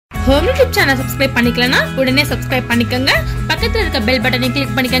Home YouTube channel subscribe பண்ணிக்கலனா உடனே subscribe பண்ணிக்கங்க. பக்கத்துல இருக்க பெல் பட்டனை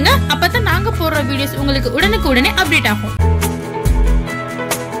கிளிக் பண்ணிக்கங்க. அப்பதான் நாங்க போடுற வீடியோஸ் உங்களுக்கு உடனுக்குடனே அப்டேட் ஆகும்.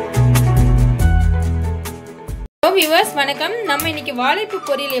 வியூவர்ஸ் வணக்கம். நம்ம இன்னைக்கு வாழைப்பூ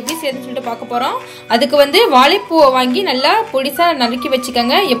பொரியல் எப்படி செய்யணும்னு சொல்லிட்டு பார்க்க போறோம். அதுக்கு வாழைப்பூவை வாங்கி நல்லா பொடிசா நறுக்கி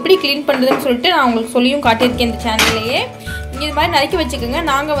வச்சுக்கோங்க. எப்படி கிளீன் பண்றதுன்னு சொல்லிட்டு நான் உங்களுக்கு சொல்லியும் காட்டியிருக்கேன் இந்த சேனல்லையே. இது மாதிரி நறுக்கி வச்சுக்கோங்க.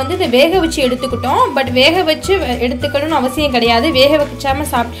 நாங்கள் இதை வேக வச்சு எடுத்துக்கிட்டோம். பட் வேக வச்சு எடுத்துக்கணும்னு அவசியம் கிடையாது. வேக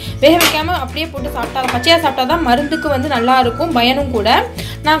வைக்காம அப்படியே போட்டு சாப்பிட்டா, பச்சையாக சாப்பிட்டா தான் மருந்துக்கு நல்லா இருக்கும், பயனும் கூட.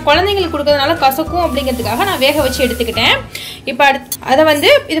 நான் குழந்தைங்களுக்கு கொடுக்கறதுனால கசக்கும் அப்படிங்கிறதுக்காக நான் வேக வச்சு எடுத்துக்கிட்டேன். இப்போ அதை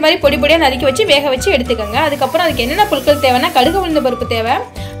இது மாதிரி பொடி பொடியாக நறுக்கி வச்சு வேக வச்சு எடுத்துக்கோங்க. அதுக்கப்புறம் அதுக்கு என்னென்ன பொருட்கள் தேவைன்னா, கடுகு உளுந்த பருப்பு தேவை,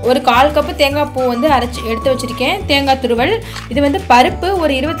 ஒரு 1/4 கப்பு தேங்காய் பூ அரைச்சி எடுத்து வச்சிருக்கேன், தேங்காய் துருவல், இது பருப்பு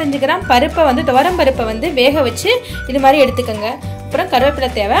ஒரு 25 கிராம் பருப்பை துவரம் பருப்பை வேக வச்சு இது மாதிரி எடுத்துக்கோங்க. அப்புறம் கருவேப்பிலை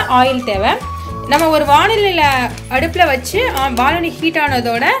தேவை, ஆயில் தேவை. நம்ம ஒரு வானிலையில் அடுப்பில் வச்சு வானொலி ஹீட்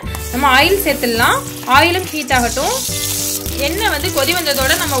ஆனதோட நம்ம ஆயில் சேர்த்துடலாம். ஆயிலும் ஹீட் ஆகட்டும். எண்ணெய் கொதி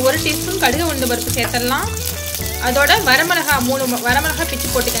வந்ததோட நம்ம 1 டீஸ்பூன் கடுகு உளுந்த பருப்பு சேர்த்துடலாம். அதோட வரமிளகா 3 வரமிளகா பிச்சு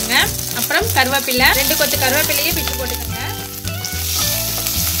போட்டுக்கோங்க. அப்புறம் கருவேப்பிலை 2 கொத்து கருவேப்பிலையே பிச்சு போட்டுக்கோங்க.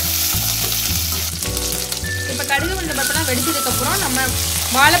 இப்போ கடுகு உளுந்த பருப்புலாம் வெடிச்சதுக்கப்புறம் நம்ம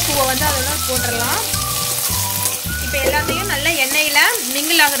வாழைப்பூவை அதோட போட்டுடலாம். இப்போ எல்லாத்தையும் நல்லா எண்ணெயில்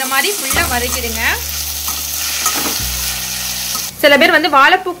மிங்கிள் ஆகுற மாதிரி ஃபுல்லாக வதக்கிடுங்க. சில பேர்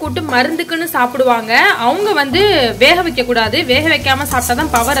வாழைப்பூ கூட்டு மருந்துக்குன்னு சாப்பிடுவாங்க. அவங்க வேக வைக்கக்கூடாது. வேக வைக்காமல் சாப்பிட்டா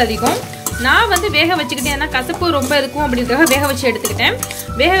தான் பவர் அதிகம். நான் வேக வச்சுக்கிட்டேன். ஏன்னா கசப்பு ரொம்ப இருக்கும் அப்படின்றதுக்காக வேக வச்சு எடுத்துக்கிட்டேன்.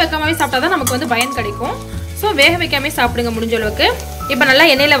 வேக வைக்காமவே சாப்பிட்டா தான் நமக்கு பயன் கிடைக்கும். ஸோ வேக வைக்காமே சாப்பிடுங்க முடிஞ்ச அளவுக்கு. இப்போ நல்லா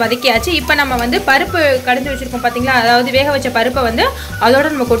எண்ணெயில் வதக்கியாச்சு. இப்போ நம்ம பருப்பு கடைஞ்சி வச்சுருக்கோம் பார்த்தீங்களா, அதாவது வேக வச்ச பருப்பை அதோட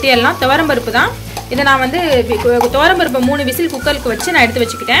நம்ம கொட்டிடலாம். துவரம் பருப்பு தான் இதை. நான் துவரம் பருப்பை 3 விசில் குக்கருக்கு வச்சு நான் எடுத்து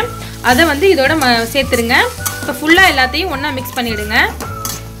வச்சுக்கிட்டேன். அதை இதோட சேர்த்துருங்க. இப்போ ஃபுல்லாக எல்லாத்தையும் ஒன்றா மிக்ஸ் பண்ணிவிடுங்க.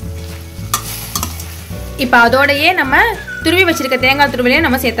 இப்போ அதோடையே நம்ம துருவி வச்சுருக்க தேங்காய் துருவிலையும்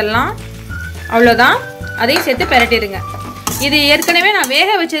நம்ம சேர்த்துடலாம். அவ்வளோதான். அதையும் சேர்த்து பெரட்டிடுங்க. இது ஏற்கனவே நான் வேக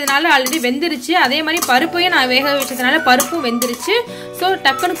வச்சதுனால ஆல்ரெடி வெந்துருச்சு. அதே மாதிரி பருப்பையும் நான் வேக வச்சதுனால பருப்பும் வெந்துருச்சு. ஸோ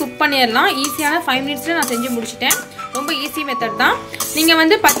டக்குன்னு குக் பண்ணிடலாம். ஈஸியான 5 மினிட்ஸில் நான் செஞ்சு முடிச்சிட்டேன். ரொம்ப ஈஸி மெத்தட் தான்.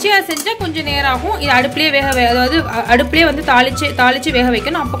 நீங்கள் பச்சையாக செஞ்சால் கொஞ்சம் நேரம் ஆகும். இது அடுப்புலேயே அதாவது அடுப்புலேயே தாளித்து வேக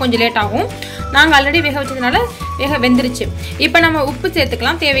வைக்கணும். அப்போ கொஞ்சம் லேட் ஆகும். நாங்கள் ஆல்ரெடி வேக வச்சதுனால வெந்துருச்சு. இப்போ நம்ம உப்பு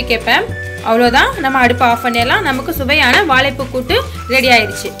சேர்த்துக்கலாம் தேவைக்கேற்ப. அவ்வளோதான். நம்ம அடுப்பை ஆஃப் பண்ணிடலாம். நமக்கு சுவையான வாழைப்பூ கூட்டு ரெடி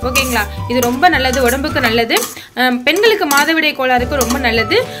ஆயிடுச்சு. ஓகேங்களா? இது ரொம்ப நல்லது, உடம்புக்கு நல்லது. பெண்களுக்கு மாதவிடாய் கோளாறுக்கு ரொம்ப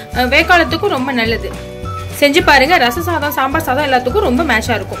நல்லது, வேக்காலத்துக்கும் ரொம்ப நல்லது. செஞ்சு பாருங்க. ரச சாதம், சாம்பார் சாதம் எல்லாத்துக்கும் ரொம்ப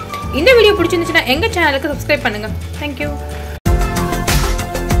மேட்சாக இருக்கும். இந்த வீடியோ பிடிச்சிருந்துச்சுன்னா எங்கள் சேனலுக்கு சப்ஸ்கிரைப் பண்ணுங்கள். தேங்க்யூ.